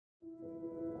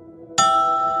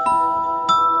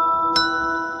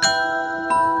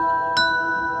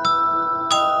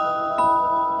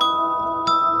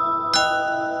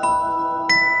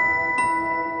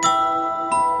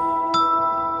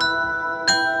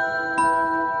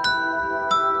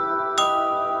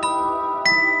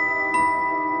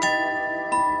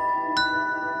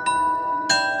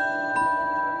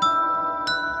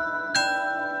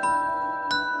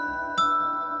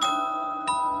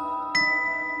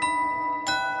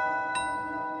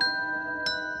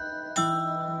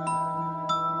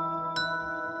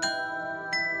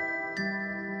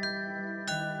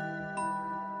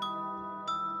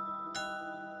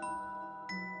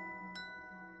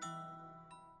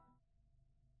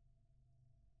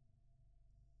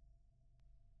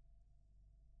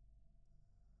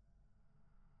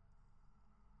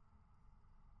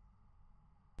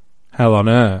Hell on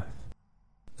Earth,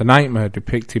 the nightmare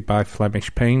depicted by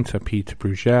Flemish painter Peter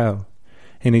Bruegel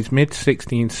in his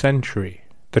mid-16th century,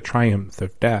 The Triumph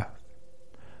of Death,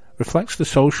 reflects the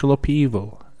social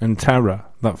upheaval and terror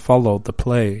that followed the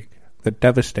plague that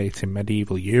devastated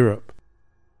medieval Europe.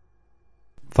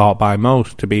 Thought by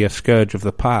most to be a scourge of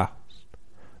the past,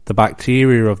 the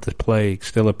bacteria of the plague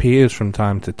still appears from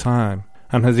time to time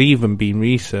and has even been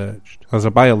researched as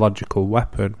a biological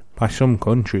weapon by some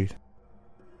countries.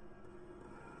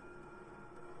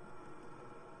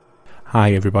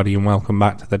 Hi everybody and welcome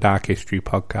back to the Dark History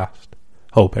Podcast.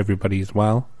 Hope everybody is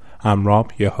well. I'm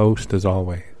Rob, your host as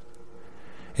always.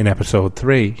 In episode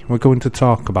 3, we're going to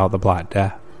talk about the Black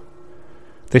Death.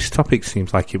 This topic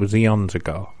seems like it was eons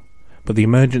ago, but the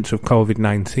emergence of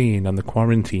COVID-19 and the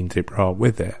quarantines it brought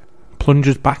with it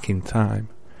plunges back in time,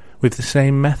 with the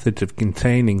same methods of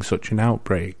containing such an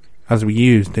outbreak as we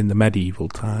used in the medieval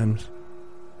times.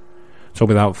 So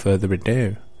without further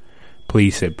ado,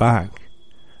 please sit back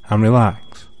and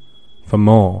relax for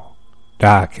more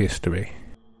Dark History.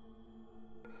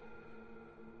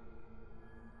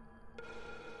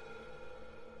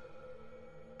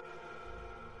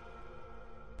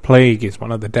 Plague is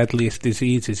one of the deadliest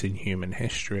diseases in human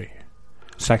history,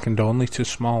 second only to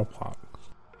smallpox.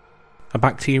 A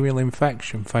bacterial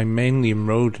infection found mainly in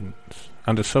rodents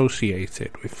and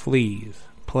associated with fleas,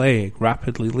 plague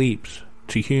rapidly leaps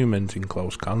to humans in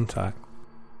close contact.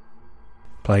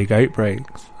 Plague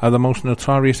outbreaks are the most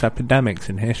notorious epidemics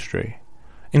in history,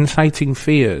 inciting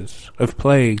fears of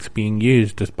plagues being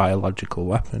used as biological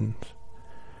weapons.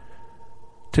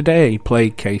 Today,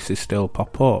 plague cases still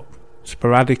pop up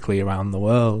sporadically around the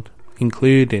world,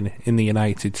 including in the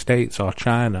United States or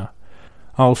China.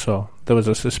 Also, there was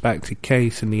a suspected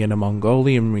case in the Inner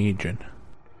Mongolian region.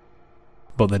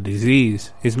 But the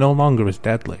disease is no longer as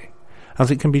deadly,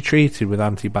 as it can be treated with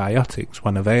antibiotics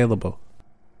when available.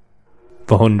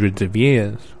 For hundreds of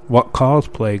years, what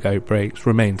caused plague outbreaks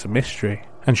remains a mystery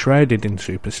and shrouded in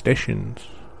superstitions.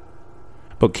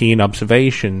 But keen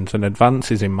observations and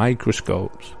advances in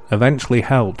microscopes eventually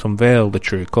helped unveil the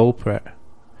true culprit.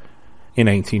 In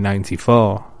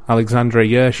 1894, Alexander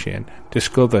Yersin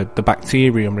discovered the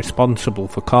bacterium responsible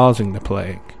for causing the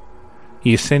plague,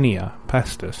 Yersinia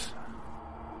pestis.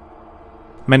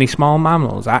 Many small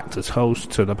mammals act as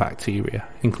hosts to the bacteria,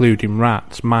 including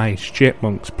rats, mice,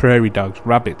 chipmunks, prairie dogs,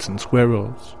 rabbits and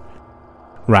squirrels.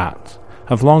 Rats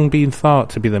have long been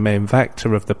thought to be the main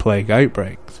vector of the plague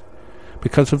outbreaks,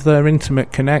 because of their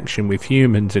intimate connection with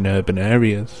humans in urban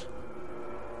areas.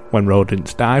 When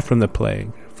rodents die from the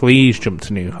plague, fleas jump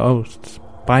to new hosts,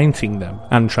 biting them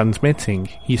and transmitting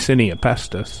Yersinia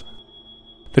pestis.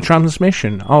 The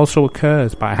transmission also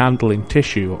occurs by handling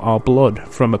tissue or blood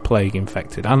from a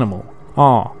plague-infected animal,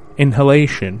 or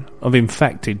inhalation of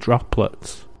infected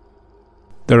droplets.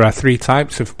 There are 3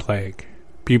 types of plague.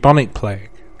 Bubonic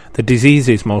plague, the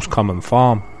disease's most common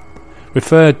form,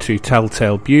 referred to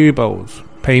telltale buboes,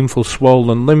 painful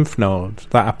swollen lymph nodes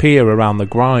that appear around the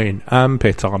groin,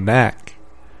 armpit or neck.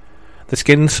 The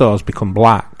skin sores become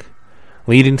black,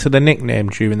 leading to the nickname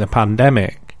during the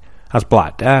pandemic as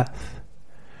Black Death.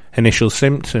 Initial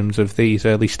symptoms of these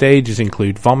early stages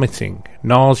include vomiting,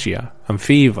 nausea and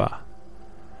fever.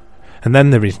 And then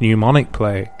there is pneumonic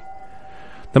plague,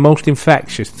 the most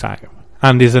infectious type,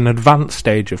 and is an advanced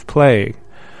stage of plague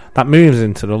that moves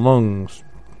into the lungs.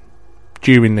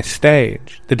 During this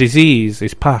stage, the disease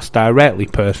is passed directly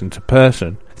person to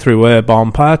person through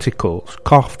airborne particles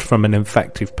coughed from an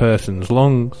infected person's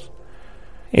lungs.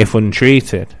 If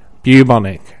untreated,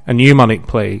 bubonic and pneumonic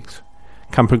plagues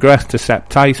can progress to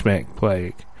septicemic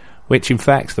plague, which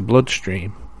infects the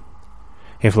bloodstream.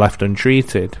 If left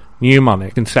untreated,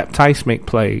 pneumonic and septicemic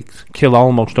plagues kill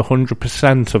almost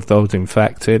 100% of those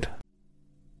infected.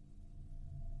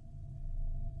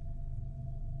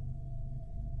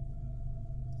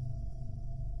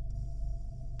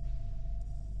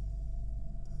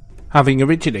 Having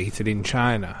originated in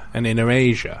China and Inner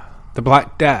Asia, the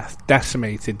Black Death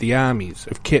decimated the armies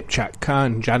of Kipchak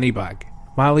Khan Janibag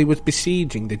while he was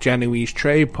besieging the Genoese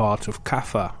trade port of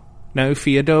Kaffa, now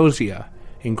Feodosia,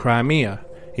 in Crimea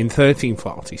in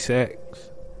 1346.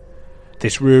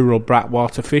 This rural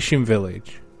Brackwater fishing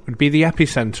village would be the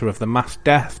epicentre of the mass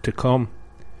death to come.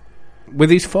 With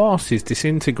his forces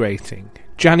disintegrating,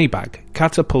 Janibag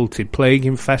catapulted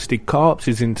plague-infested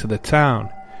corpses into the town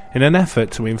in an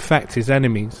effort to infect his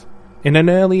enemies, in an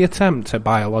early attempt at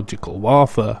biological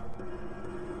warfare.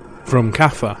 From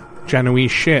Kaffa,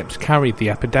 Genoese ships carried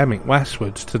the epidemic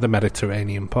westwards to the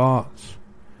Mediterranean ports.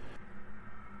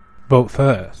 But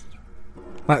first,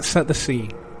 let's set the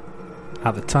scene.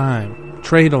 At the time,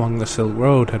 trade along the Silk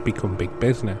Road had become big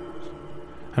business,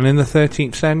 and in the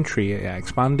 13th century it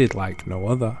expanded like no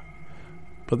other.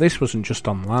 But this wasn't just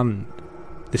on land.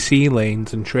 The sea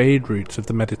lanes and trade routes of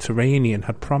the Mediterranean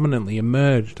had prominently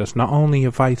emerged as not only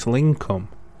a vital income,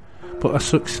 but a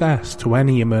success to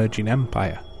any emerging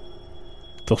empire.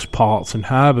 Thus ports and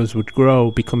harbours would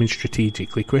grow, becoming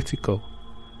strategically critical,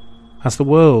 as the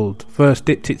world first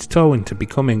dipped its toe into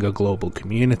becoming a global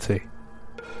community.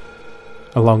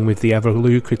 Along with the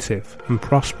ever-lucrative and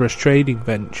prosperous trading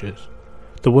ventures,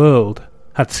 the world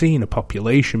had seen a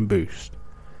population boost.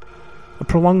 A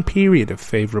prolonged period of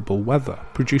favourable weather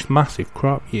produced massive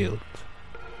crop yields.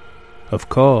 Of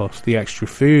course, the extra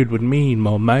food would mean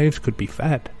more mouths could be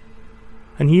fed,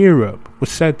 and Europe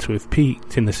was said to have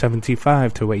peaked in the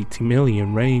 75 to 80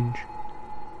 million range.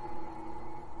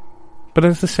 But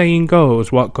as the saying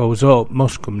goes, what goes up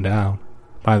must come down.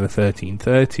 By the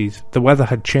 1330s, the weather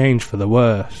had changed for the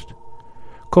worst,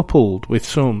 coupled with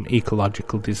some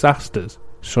ecological disasters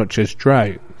such as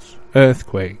droughts,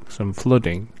 earthquakes and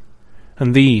flooding,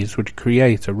 and these would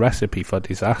create a recipe for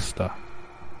disaster.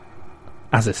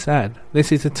 As I said,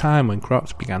 this is a time when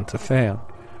crops began to fail,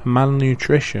 and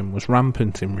malnutrition was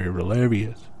rampant in rural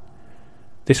areas.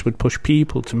 This would push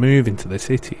people to move into the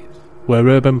cities, where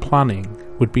urban planning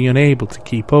would be unable to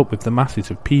keep up with the masses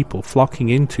of people flocking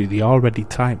into the already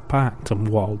tight-packed and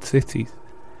walled cities.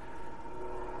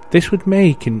 This would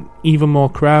make an even more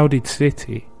crowded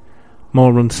city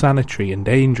more unsanitary and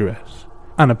dangerous,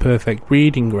 and a perfect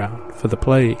breeding ground for the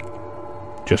plague.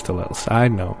 Just a little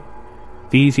side note,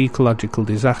 these ecological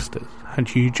disasters had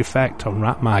huge effect on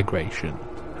rat migration,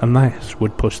 and this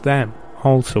would push them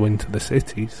also into the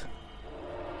cities.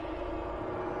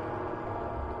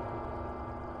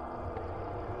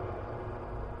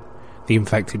 The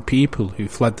infected people who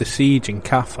fled the siege in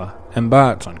Kaffa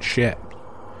embarked on ships.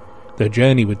 Their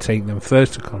journey would take them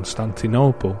first to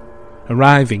Constantinople,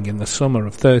 arriving in the summer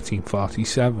of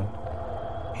 1347.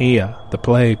 Here, the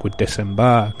plague would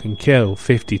disembark and kill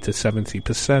 50 to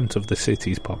 70% of the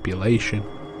city's population.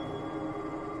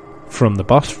 From the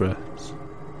Bosphorus,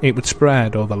 it would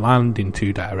spread over land in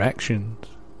two directions.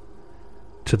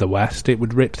 To the west, it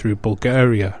would rip through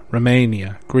Bulgaria,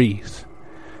 Romania, Greece,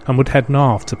 and would head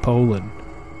north to Poland.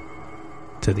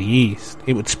 To the east,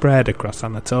 it would spread across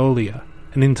Anatolia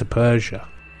and into Persia.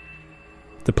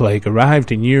 The plague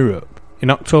arrived in Europe in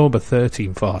October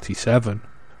 1347,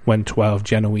 when 12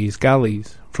 Genoese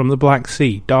galleys from the Black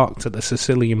Sea docked at the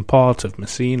Sicilian port of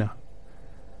Messina.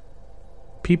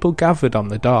 People gathered on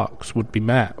the docks would be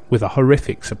met with a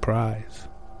horrific surprise.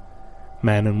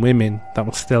 Men and women that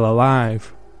were still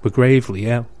alive were gravely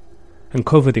ill, and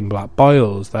covered in black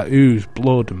boils that oozed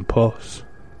blood and pus.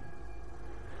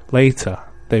 Later,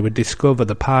 they would discover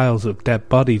the piles of dead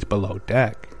bodies below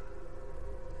deck.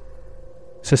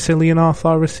 Sicilian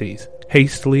authorities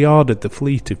hastily ordered the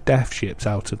fleet of death ships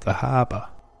out of the harbour,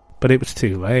 but it was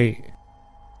too late.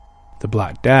 The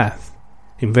Black Death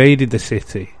invaded the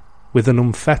city with an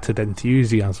unfettered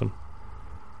enthusiasm.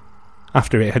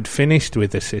 After it had finished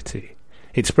with the city,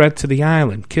 it spread to the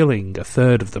island, killing a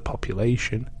third of the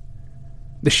population.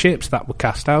 The ships that were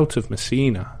cast out of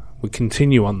Messina would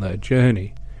continue on their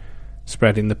journey,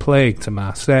 spreading the plague to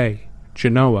Marseille,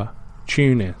 Genoa,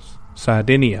 Tunis,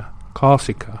 Sardinia,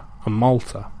 Corsica and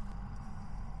Malta.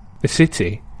 The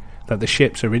city that the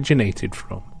ships originated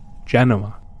from,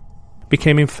 Genoa,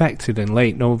 became infected in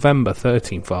late November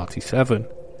 1347.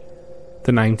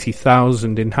 The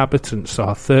 90,000 inhabitants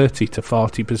saw 30 to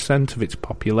 40% of its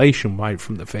population wiped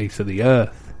from the face of the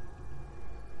earth.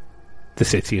 The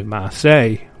city of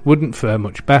Marseille wouldn't fare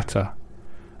much better,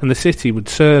 and the city would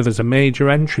serve as a major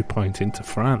entry point into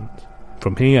France.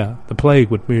 From here, the plague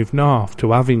would move north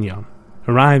to Avignon,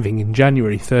 arriving in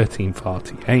January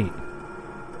 1348.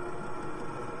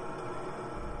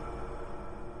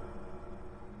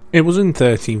 It was in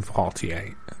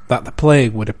 1348 that the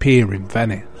plague would appear in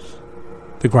Venice.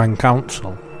 The Grand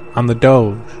Council and the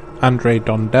Doge, Andrea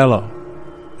Dondello,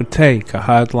 would take a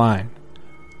hard line,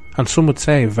 and some would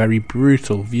say a very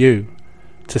brutal view,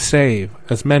 to save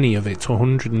as many of its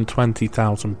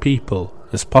 120,000 people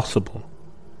as possible.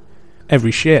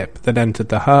 Every ship that entered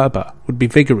the harbour would be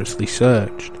vigorously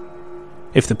searched.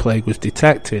 If the plague was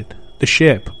detected, the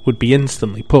ship would be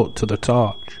instantly put to the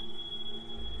torch.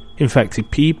 Infected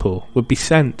people would be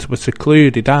sent to a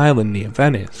secluded island near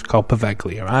Venice called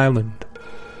Poveglia Island.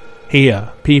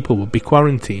 Here, people would be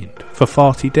quarantined for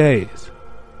 40 days.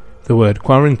 The word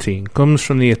quarantine comes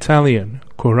from the Italian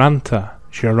quaranta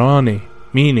giorni,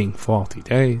 meaning 40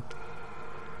 days.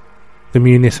 The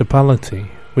municipality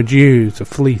would use a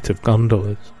fleet of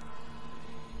gondolas.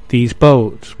 These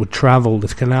boats would travel the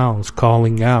canals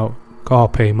calling out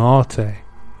Corpe Morte,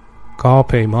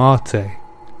 Carpe Marte,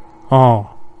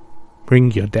 or bring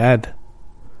your dead.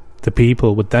 The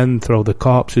people would then throw the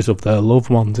corpses of their loved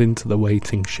ones into the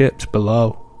waiting ships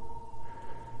below.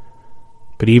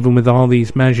 But even with all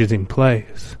these measures in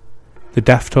place, the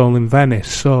death toll in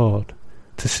Venice soared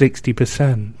to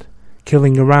 60%,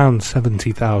 killing around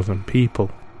 70,000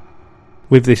 people.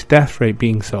 With this death rate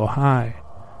being so high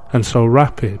and so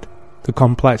rapid, the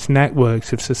complex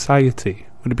networks of society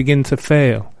would begin to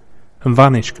fail and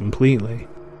vanish completely.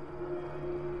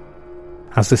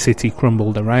 As the city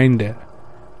crumbled around it,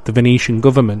 the Venetian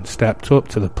government stepped up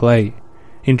to the plate,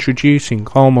 introducing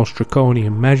almost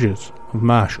draconian measures of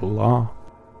martial law.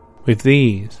 With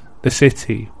these, the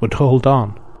city would hold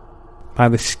on by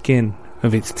the skin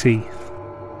of its teeth.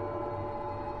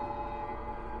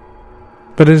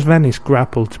 But as Venice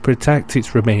grappled to protect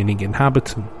its remaining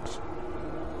inhabitants,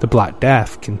 the Black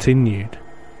Death continued,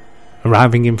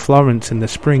 arriving in Florence in the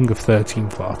spring of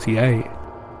 1348.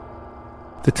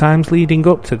 The times leading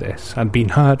up to this had been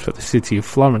hard for the city of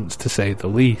Florence, to say the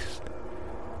least.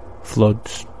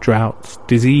 Floods, droughts,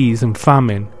 disease and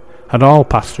famine had all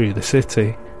passed through the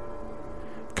city.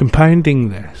 Compounding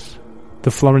this, the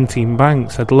Florentine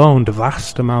banks had loaned a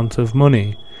vast amount of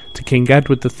money to King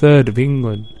Edward III of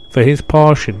England for his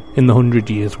portion in the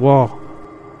 100 Years' War.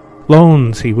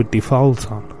 Loans he would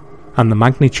default on, and the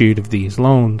magnitude of these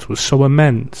loans was so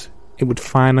immense it would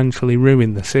financially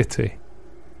ruin the city.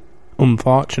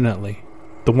 Unfortunately,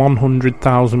 the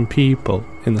 100,000 people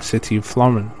in the city of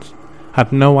Florence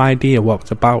had no idea what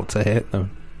was about to hit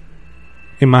them.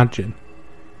 Imagine,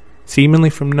 seemingly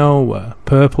from nowhere,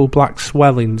 purple-black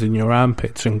swellings in your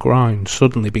armpits and groin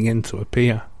suddenly begin to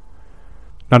appear.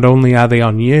 Not only are they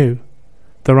on you,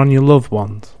 they're on your loved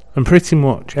ones, and pretty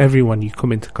much everyone you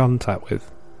come into contact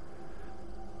with.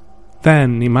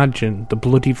 Then imagine the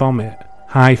bloody vomit,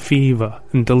 high fever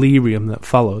and delirium that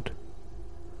followed,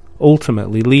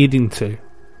 ultimately leading to,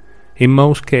 in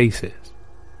most cases,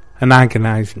 an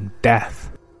agonizing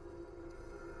death.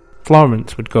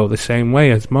 Florence would go the same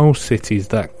way as most cities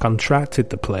that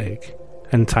contracted the plague.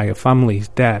 Entire families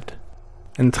dead,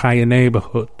 entire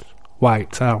neighbourhoods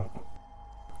wiped out,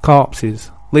 corpses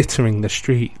littering the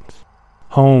streets,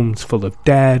 homes full of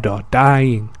dead or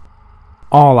dying,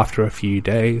 all after a few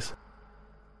days.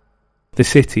 The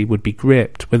city would be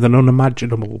gripped with an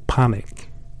unimaginable panic.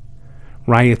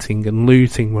 Rioting and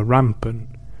looting were rampant.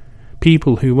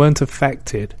 People who weren't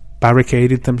affected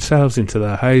barricaded themselves into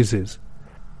their houses,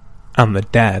 and the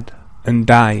dead and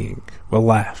dying were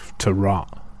left to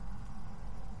rot.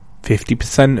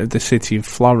 50% of the city of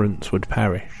Florence would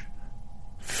perish.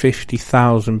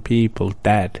 50,000 people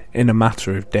dead in a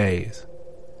matter of days.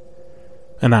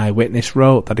 An eyewitness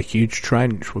wrote that a huge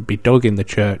trench would be dug in the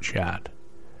churchyard.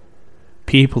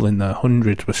 People in their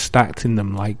hundreds were stacked in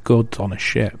them like goods on a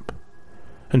ship,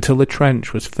 until the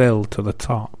trench was filled to the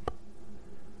top.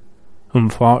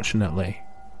 Unfortunately,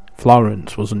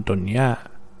 Florence wasn't done yet.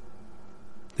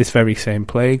 This very same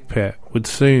plague pit would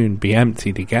soon be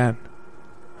emptied again,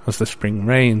 as the spring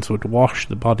rains would wash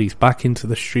the bodies back into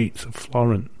the streets of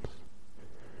Florence,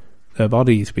 their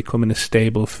bodies becoming a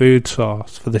stable food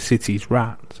source for the city's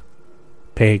rats,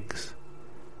 pigs,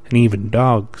 and even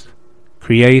dogs,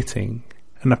 creating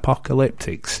an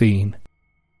apocalyptic scene.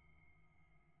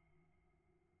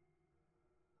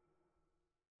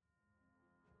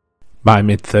 By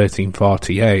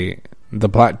mid-1348, the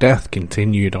Black Death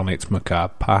continued on its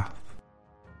macabre path,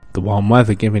 the warm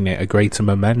weather giving it a greater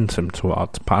momentum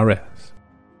towards Paris.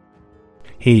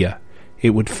 Here, it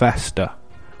would fester,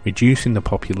 reducing the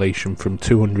population from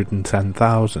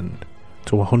 210,000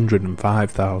 to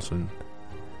 105,000.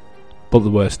 But the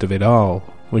worst of it all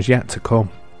was yet to come.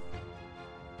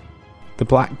 The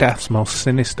Black Death's most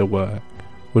sinister work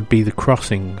would be the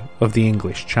crossing of the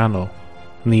English Channel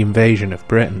and the invasion of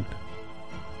Britain.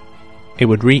 It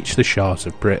would reach the shores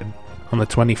of Britain on the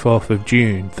 24th of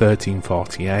June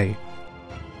 1348.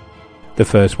 The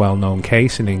first well-known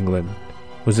case in England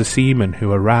was a seaman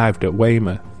who arrived at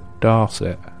Weymouth,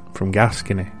 Dorset, from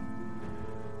Gascony.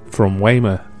 From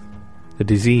Weymouth, the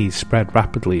disease spread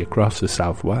rapidly across the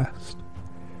southwest.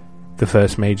 The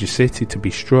first major city to be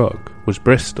struck was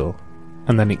Bristol,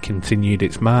 and then it continued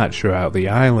its march throughout the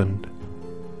island.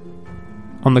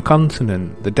 On the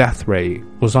continent, the death rate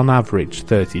was on average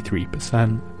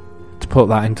 33%. To put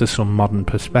that into some modern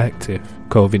perspective,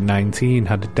 COVID-19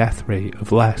 had a death rate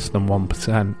of less than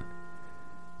 1%.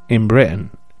 In Britain,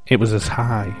 it was as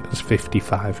high as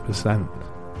 55%.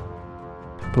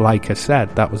 But like I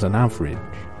said, that was an average.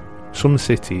 Some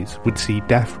cities would see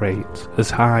death rates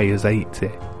as high as 80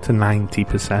 to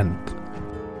 90%.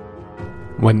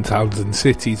 When towns and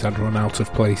cities had run out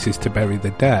of places to bury the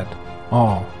dead,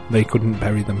 or they couldn't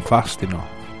bury them fast enough,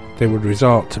 they would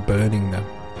resort to burning them.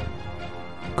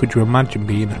 Could you imagine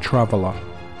being a traveller,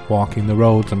 walking the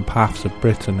roads and paths of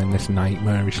Britain in this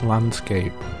nightmarish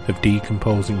landscape of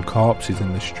decomposing corpses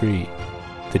in the street,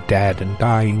 the dead and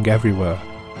dying everywhere,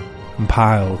 and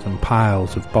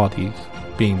piles of bodies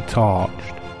being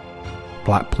torched,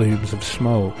 black plumes of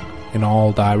smoke in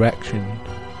all directions,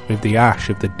 with the ash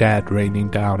of the dead raining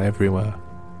down everywhere.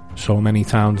 So many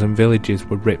towns and villages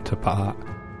were ripped apart,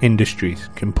 industries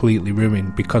completely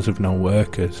ruined because of no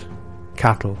workers,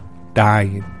 cattle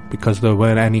dying because there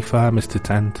weren't any farmers to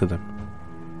tend to them.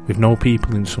 With no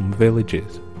people in some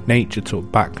villages, nature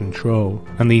took back control,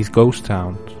 and these ghost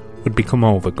towns would become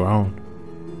overgrown.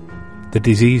 The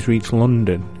disease reached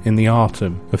London in the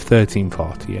autumn of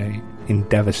 1348 in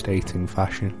devastating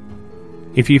fashion.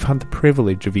 If you've had the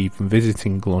privilege of even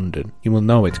visiting London, you will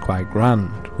know it's quite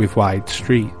grand, with wide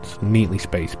streets and neatly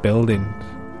spaced buildings.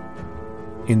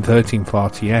 In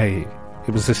 1348,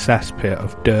 it was a cesspit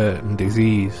of dirt and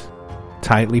disease.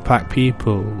 Tightly packed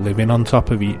people living on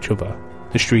top of each other,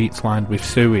 the streets lined with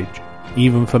sewage.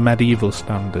 Even for medieval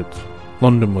standards,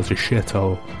 London was a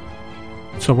shithole.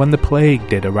 So when the plague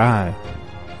did arrive,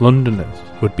 Londoners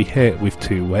would be hit with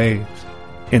two waves.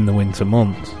 In the winter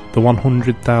months, the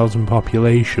 100,000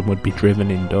 population would be driven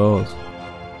indoors,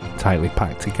 tightly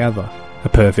packed together, a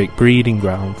perfect breeding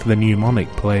ground for the pneumonic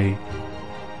plague.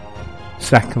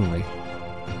 Secondly,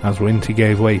 as winter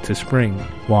gave way to spring,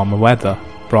 warmer weather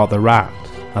brought the rats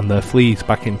and their fleas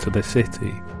back into the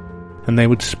city, and they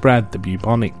would spread the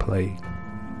bubonic plague.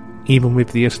 Even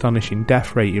with the astonishing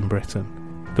death rate in Britain,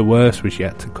 the worst was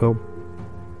yet to come.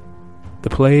 The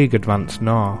plague advanced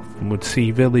north and would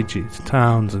see villages,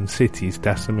 towns and cities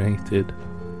decimated.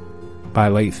 By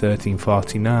late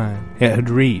 1349, it had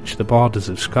reached the borders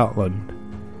of Scotland.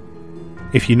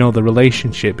 If you know the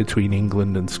relationship between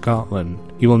England and Scotland,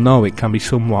 you will know it can be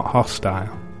somewhat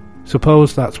hostile.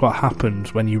 Suppose that's what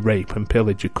happens when you rape and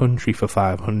pillage a country for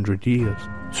 500 years.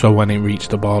 So when it reached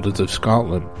the borders of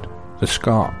Scotland, the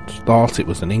Scots thought it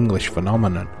was an English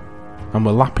phenomenon, and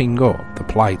were lapping up the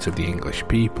plight of the English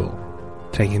people.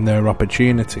 Taking their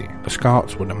opportunity, the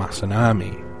Scots would amass an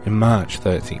army in March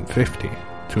 1350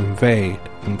 to invade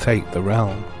and take the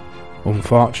realm.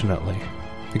 Unfortunately,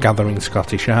 the gathering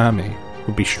Scottish army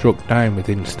would be struck down with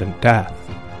instant death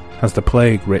as the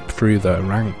plague ripped through their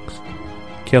ranks,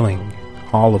 killing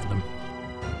all of them.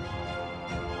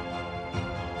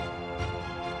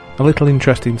 A little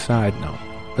interesting side note,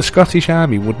 the Scottish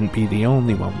army wouldn't be the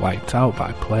only one wiped out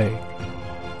by plague.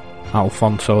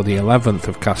 Alfonso XI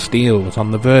of Castile was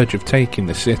on the verge of taking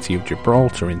the city of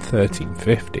Gibraltar in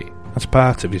 1350 as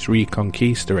part of his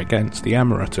reconquista against the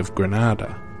Emirate of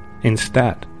Granada.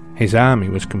 Instead, his army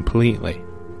was completely,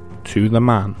 to the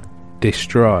man,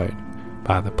 destroyed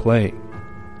by the plague,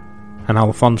 and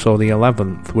Alfonso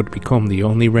XI would become the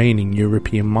only reigning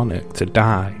European monarch to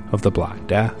die of the Black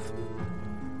Death.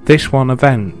 This one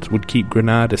event would keep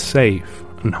Granada safe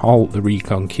and halt the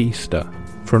reconquista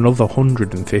for another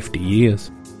 150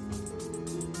 years.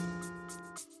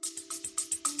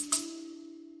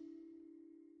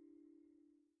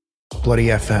 Bloody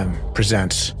FM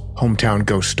presents Hometown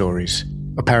Ghost Stories,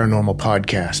 a paranormal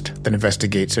podcast that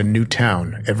investigates a new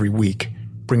town every week,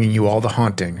 bringing you all the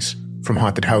hauntings, from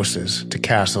haunted houses to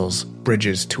castles,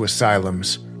 bridges to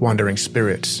asylums, wandering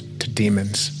spirits to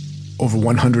demons. Over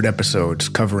 100 episodes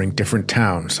covering different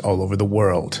towns all over the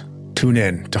world. Tune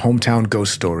in to Hometown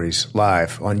Ghost Stories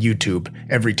live on YouTube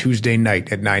every Tuesday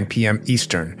night at 9 p.m.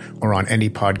 Eastern or on any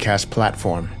podcast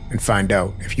platform, and find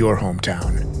out if your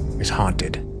hometown is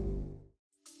haunted.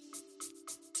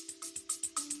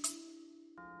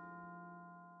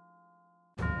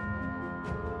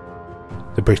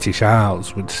 The British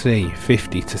Isles would see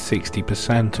 50 to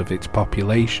 60% of its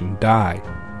population die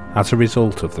as a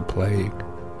result of the plague.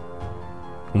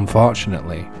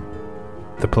 Unfortunately,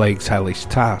 the plague's hellish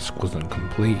task wasn't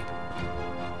complete.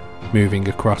 Moving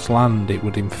across land, it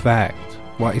would infect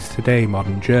what is today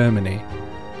modern Germany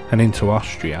and into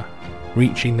Austria,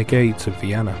 reaching the gates of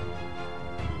Vienna.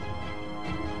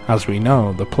 As we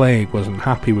know, the plague wasn't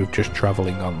happy with just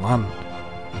travelling on land.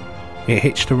 It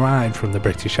hitched a ride from the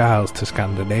British Isles to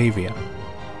Scandinavia.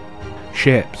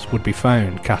 Ships would be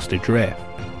found cast adrift,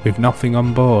 with nothing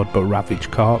on board but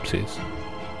ravaged corpses.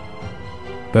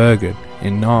 Bergen,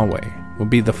 in Norway, would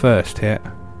be the first hit.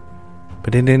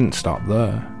 But it didn't stop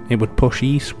there. It would push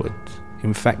eastwards,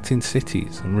 infecting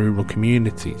cities and rural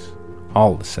communities,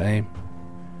 all the same.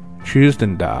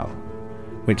 Tjustendal,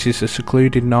 which is a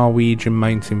secluded Norwegian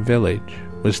mountain village,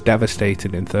 was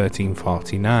devastated in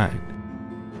 1349.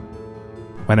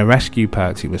 When a rescue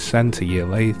party was sent a year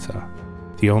later,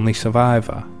 The only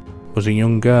survivor was a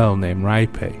young girl named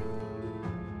Raipi.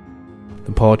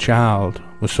 The poor child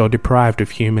was so deprived of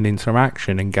human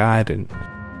interaction and guidance,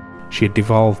 she had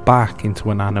devolved back into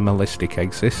an animalistic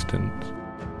existence,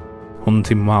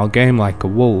 hunting wild game like a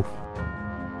wolf,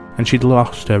 and she'd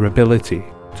lost her ability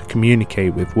to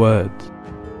communicate with words.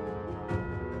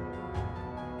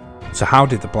 So how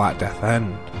did the Black Death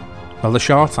end? Well, the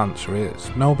short answer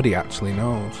is, nobody actually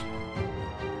knows.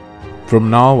 From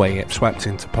Norway it swept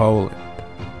into Poland,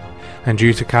 and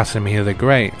due to Casimir the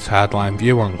Great's hardline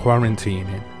view on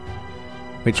quarantining,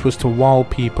 which was to wall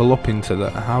people up into their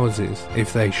houses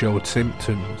if they showed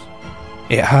symptoms,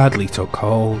 it hardly took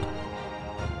hold.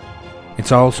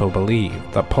 It's also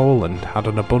believed that Poland had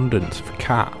an abundance of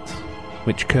cats,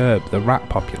 which curbed the rat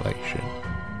population.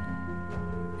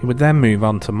 It would then move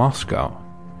on to Moscow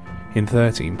in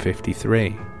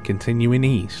 1353, continuing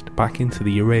east back into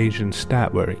the Eurasian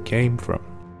steppe where it came from.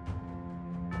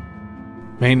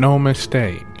 Make no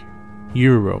mistake,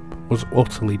 Europe was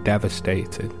utterly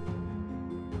devastated.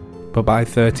 But by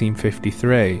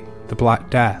 1353, the Black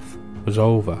Death was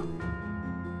over.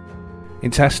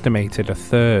 It's estimated a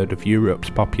third of Europe's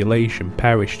population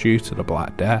perished due to the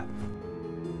Black Death.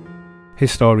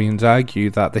 Historians argue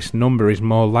that this number is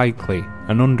more likely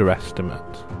an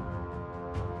underestimate.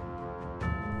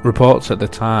 Reports at the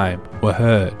time were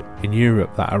heard in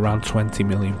Europe that around 20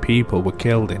 million people were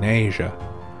killed in Asia.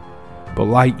 But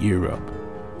like Europe,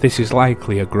 this is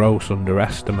likely a gross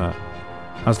underestimate,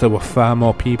 as there were far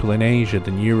more people in Asia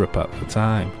than Europe at the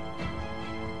time.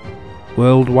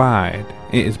 Worldwide,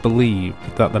 it is believed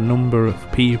that the number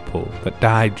of people that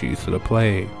died due to the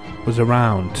plague was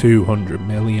around 200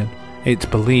 million. It's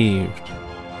believed,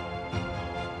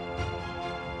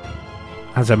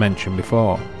 as I mentioned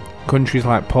before, countries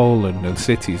like Poland and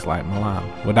cities like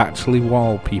Milan would actually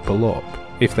wall people up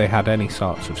if they had any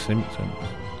sorts of symptoms.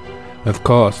 Of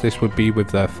course, this would be with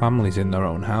their families in their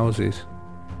own houses.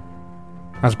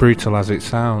 As brutal as it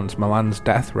sounds, Milan's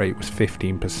death rate was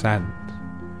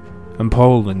 15%, and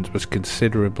Poland's was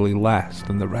considerably less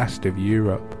than the rest of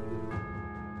Europe.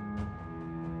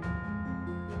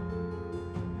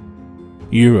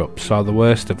 Europe saw the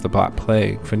worst of the Black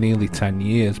Plague for nearly 10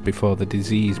 years before the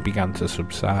disease began to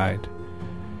subside.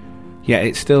 Yet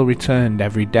it still returned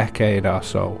every decade or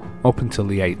so, up until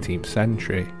the 18th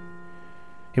century.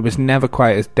 It was never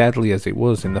quite as deadly as it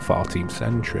was in the 14th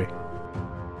century.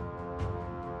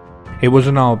 It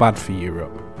wasn't all bad for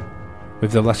Europe.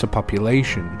 With the lesser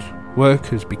populations,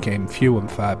 workers became few and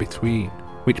far between,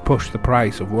 which pushed the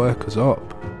price of workers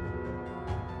up.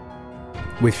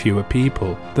 With fewer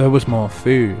people, there was more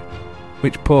food,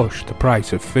 which pushed the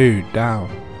price of food down.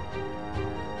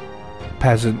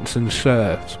 Peasants and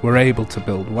serfs were able to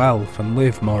build wealth and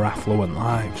live more affluent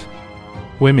lives.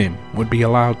 Women would be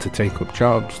allowed to take up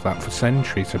jobs that for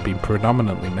centuries had been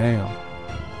predominantly male,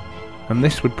 and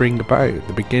this would bring about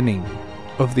the beginning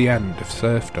of the end of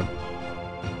serfdom.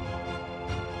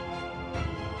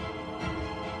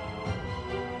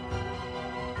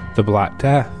 The Black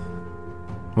Death.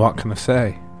 What can I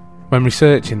say? When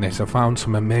researching this, I found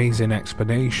some amazing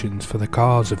explanations for the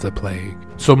cause of the plague.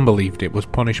 Some believed it was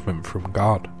punishment from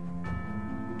God.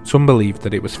 Some believed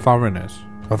that it was foreigners,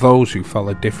 or those who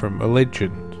followed different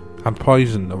religions, had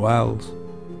poisoned the wells.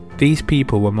 These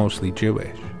people were mostly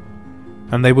Jewish,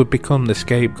 and they would become the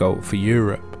scapegoat for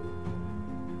Europe.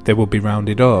 They would be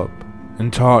rounded up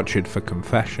and tortured for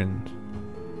confessions,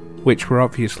 which were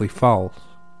obviously false.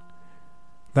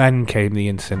 Then came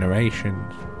the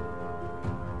incinerations.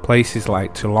 Places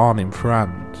like Toulon in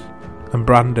France and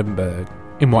Brandenburg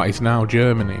in what is now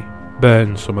Germany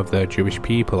burned some of their Jewish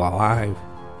people alive.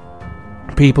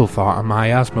 People thought a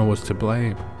miasma was to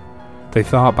blame. They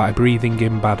thought by breathing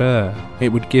in bad air it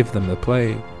would give them the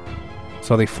plague,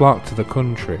 so they flocked to the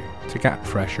country to get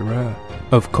fresher air.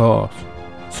 Of course,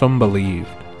 some believed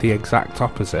the exact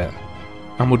opposite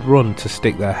and would run to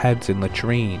stick their heads in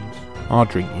latrines or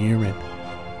drink urine.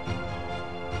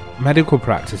 Medical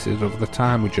practices of the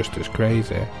time were just as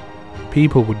crazy.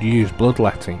 People would use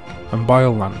bloodletting and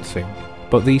boil lancing,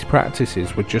 but these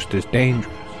practices were just as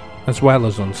dangerous, as well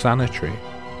as unsanitary.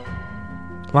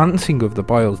 Lancing of the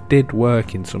boils did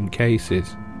work in some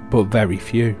cases, but very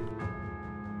few.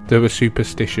 There were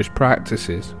superstitious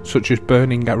practices, such as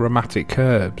burning aromatic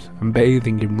herbs and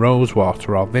bathing in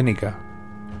rosewater or vinegar.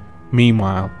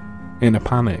 Meanwhile, in a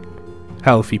panic,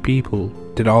 healthy people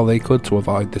did all they could to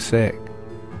avoid the sick.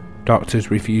 Doctors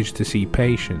refused to see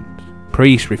patients,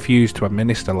 priests refused to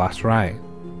administer last rites,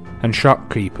 and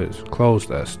shopkeepers closed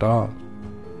their stores.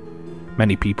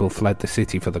 Many people fled the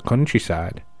city for the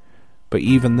countryside, but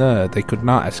even there they could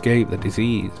not escape the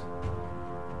disease.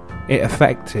 It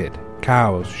affected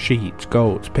cows, sheep,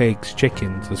 goats, pigs,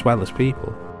 chickens, as well as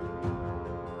people.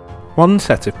 One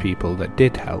set of people that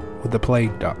did help were the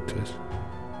plague doctors.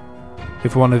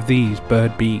 If one of these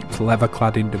bird-beaked,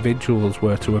 leather-clad individuals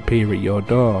were to appear at your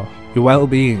door, your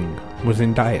well-being was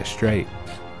in dire straits.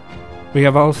 We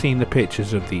have all seen the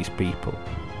pictures of these people,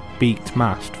 beaked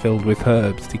mast filled with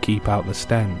herbs to keep out the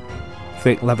stench,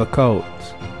 thick leather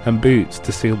coats, and boots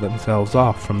to seal themselves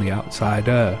off from the outside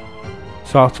air,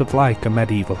 sort of like a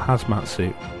medieval hazmat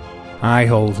suit, eye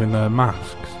holes in their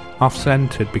masks,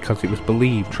 off-centred because it was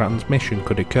believed transmission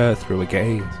could occur through a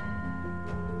gaze.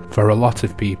 For a lot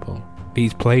of people,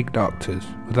 these plague doctors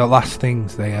were the last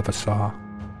things they ever saw.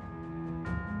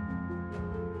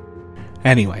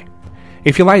 Anyway,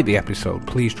 if you like the episode,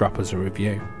 please drop us a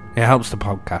review. It helps the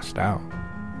podcast out.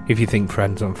 If you think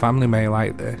friends and family may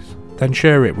like this, then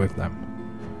share it with them.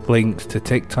 Links to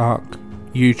TikTok,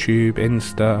 YouTube,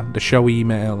 Insta, the show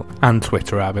email, and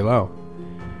Twitter are below.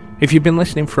 If you've been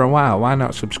listening for a while, why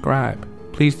not subscribe?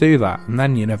 Please do that, and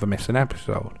then you never miss an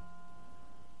episode.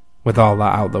 With all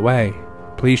that out the way,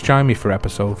 please join me for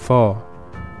episode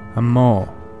 4 and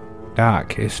more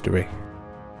dark history.